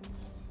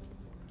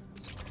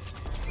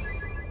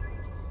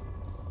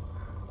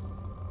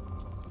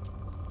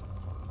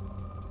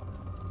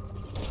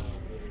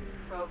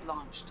 Probe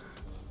launched.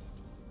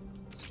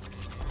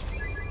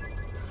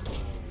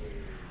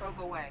 Probe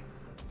away.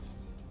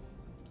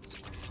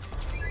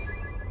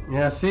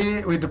 Yeah,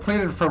 see, we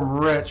depleted from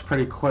rich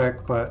pretty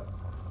quick, but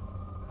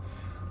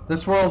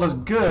this world is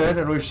good,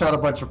 and we've shot a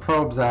bunch of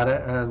probes at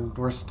it, and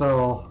we're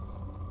still...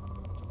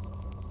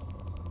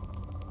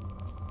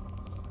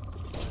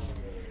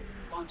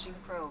 Launching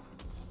probe.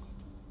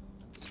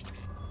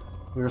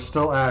 We're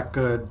still at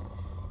good.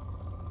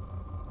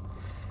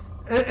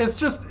 It's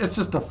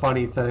just a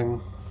funny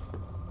thing.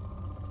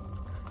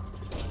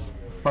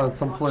 Found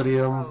some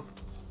palladium.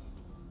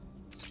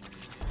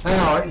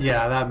 Oh,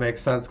 yeah, that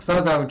makes sense, because I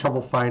was having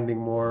trouble finding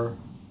more.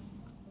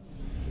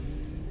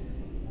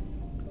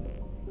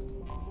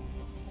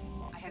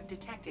 I have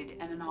detected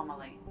an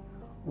anomaly.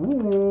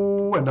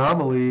 Ooh,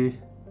 anomaly.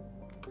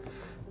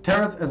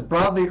 Terrath is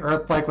broadly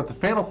Earth-like with the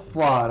fatal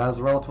flaw. It has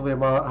a relatively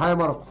high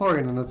amount of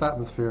chlorine in its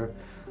atmosphere.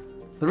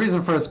 The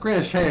reason for its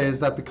greenish haze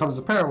that becomes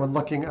apparent when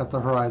looking at the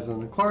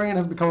horizon. Chlorine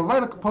has become a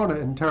vital component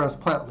in Terra's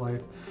plant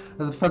life.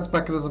 As a defense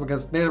mechanism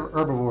against native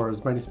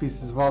herbivores, many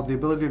species evolved the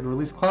ability to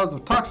release clouds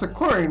of toxic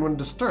chlorine when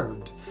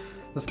disturbed.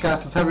 This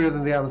gas is heavier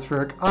than the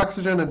atmospheric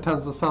oxygen and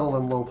tends to settle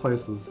in low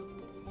places.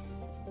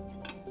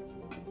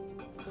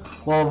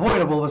 While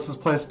avoidable, this has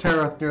placed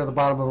Terrath near the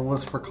bottom of the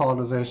list for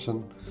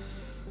colonization.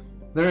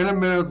 Their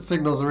intermittent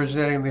signals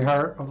originating in the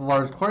heart of the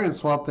large chlorine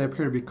swamp, they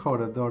appear to be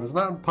coded, though it is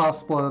not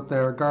impossible that they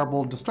are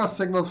garbled distress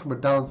signals from a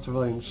downed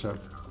civilian ship.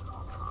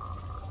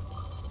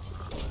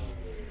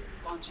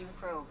 Launching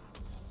probe.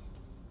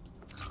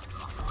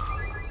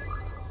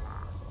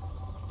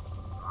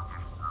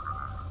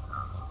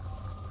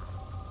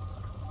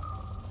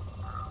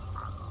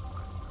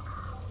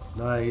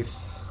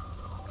 Nice.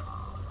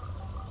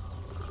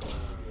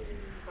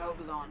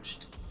 Probe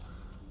launched.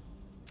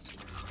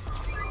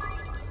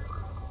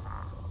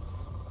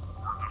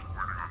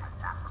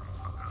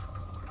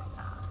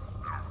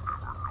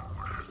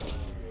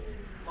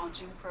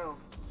 Launching probe.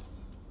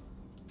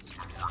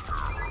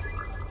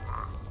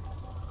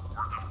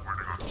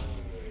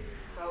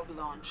 Probe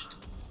launched.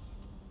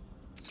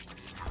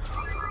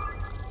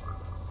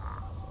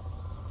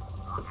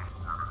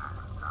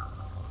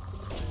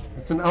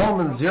 It's an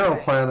Element Zero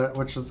planet,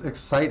 which is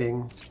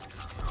exciting.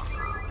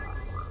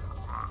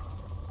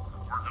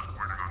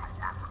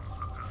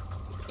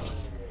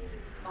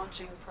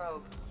 Launching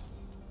probe.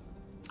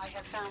 I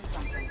have found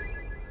something.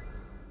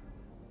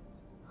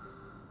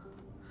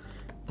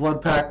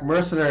 Blood Pack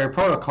Mercenary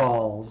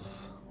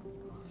Protocols.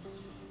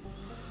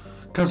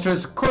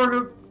 Concentration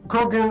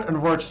Krogan and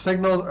Vorch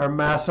signals are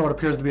masked in what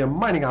appears to be a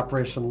mining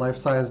operation. Life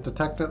signs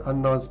detected.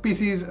 Unknown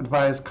species.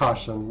 Advise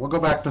caution. We'll go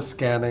back to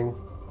scanning.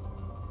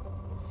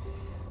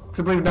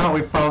 I believe now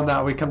we found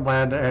that we can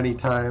land at any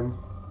time.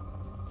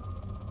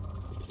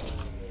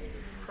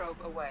 Probe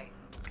away.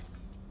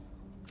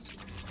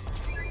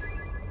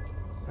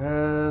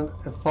 And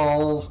it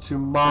falls to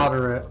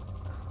moderate.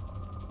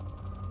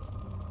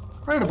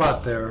 Right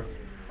about there.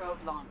 Probe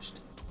launched.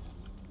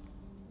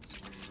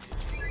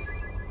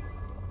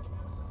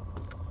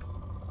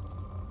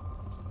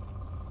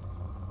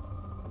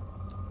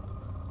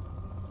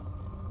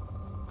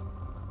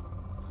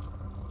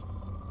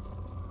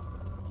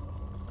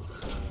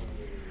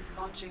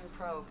 Launching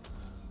probe.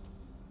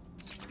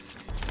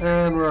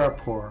 And we're at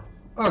poor.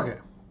 Okay.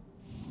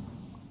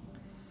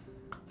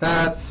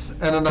 That's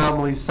an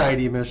anomaly site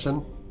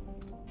mission.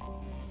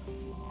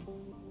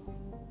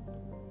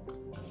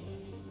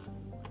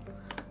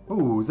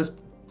 Ooh,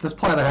 this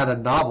planet had a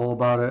novel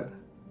about it.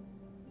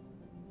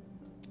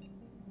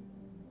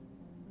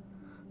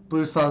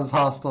 Blue Sun's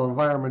hostile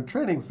environment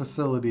training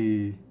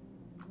facility.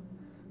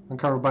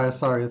 Uncovered by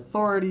Asari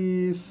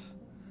authorities.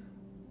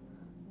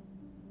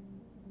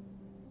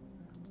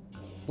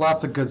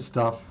 Lots of good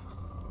stuff.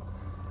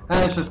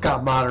 And it's just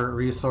got moderate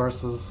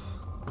resources.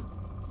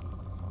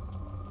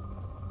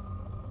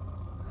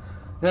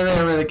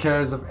 Nobody really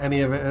cares if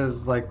any of it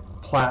is like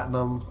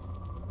platinum.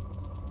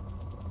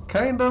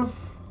 Kind of.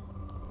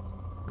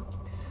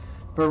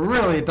 But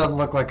really, it doesn't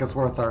look like it's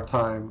worth our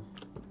time.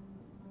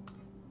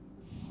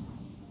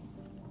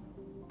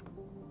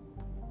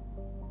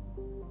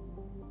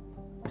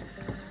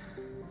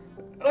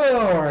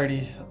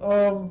 Alrighty.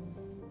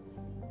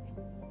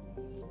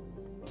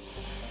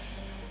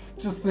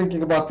 Just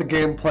thinking about the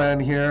game plan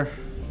here.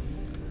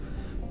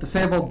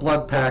 Disabled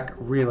Blood Pack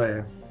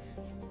Relay.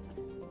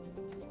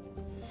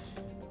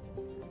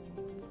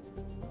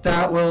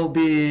 That will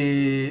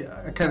be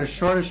a kind of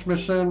shortish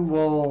mission.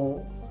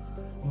 We'll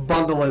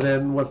bundle it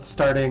in with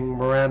starting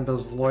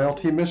Miranda's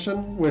loyalty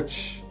mission,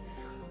 which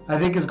I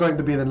think is going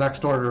to be the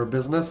next order of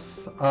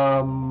business.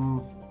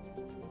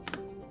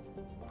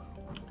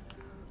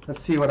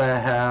 Let's see what I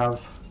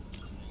have.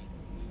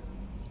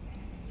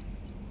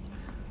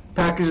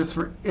 Packages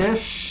for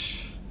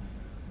Ish.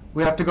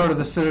 We have to go to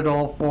the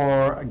Citadel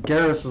for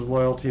Garrus's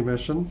loyalty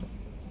mission.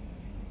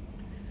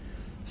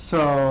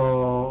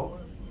 So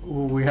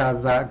we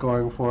have that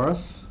going for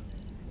us.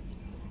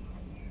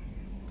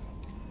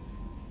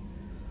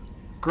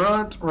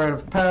 Grunt, Rite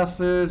of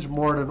Passage,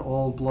 Morden,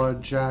 Old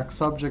Blood, Jack,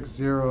 Subject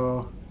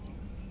 0.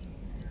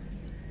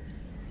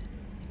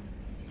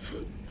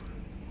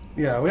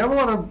 Yeah, we have a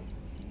lot of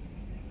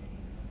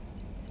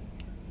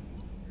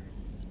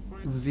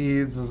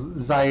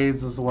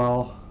Zaids as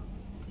well.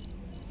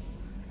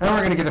 And we're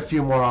going to get a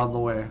few more on the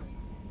way.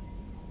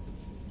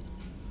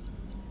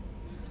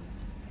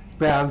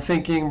 But yeah, I'm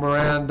thinking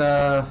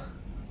Miranda...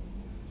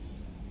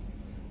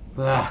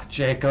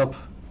 Jacob.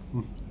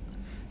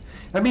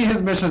 I mean,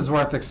 his mission's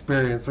worth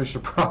experience. We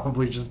should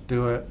probably just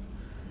do it.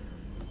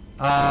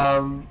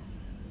 So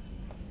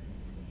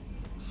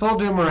we'll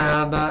do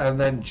Miranda and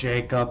then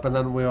Jacob, and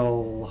then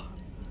we'll...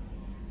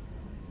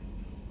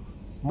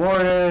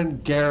 Morden,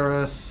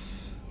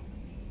 Garrus,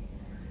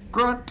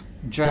 Grunt,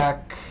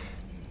 Jack.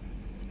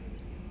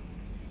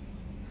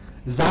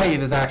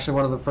 Zaid is actually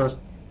one of the first.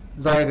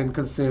 Zaid and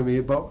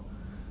Kasumi, but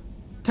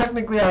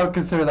technically I would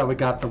consider that we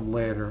got them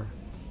later.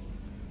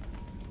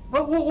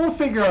 But we'll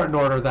figure out an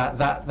order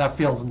that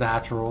feels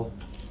natural.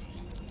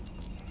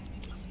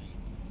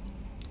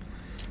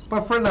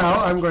 But for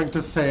now, I'm going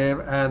to save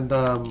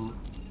and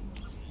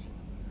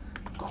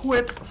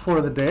quit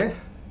for the day.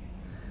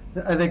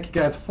 I thank you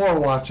guys for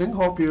watching.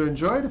 Hope you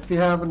enjoyed. If you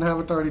haven't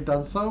already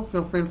done so,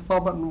 feel free to hit the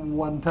follow button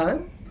one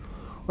time.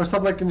 Or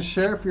something like and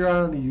share if you're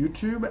on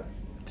YouTube.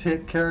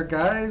 Take care,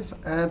 guys,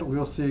 and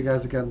we'll see you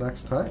guys again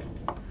next time.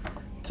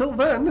 till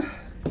then,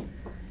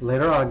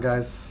 later on,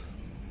 guys.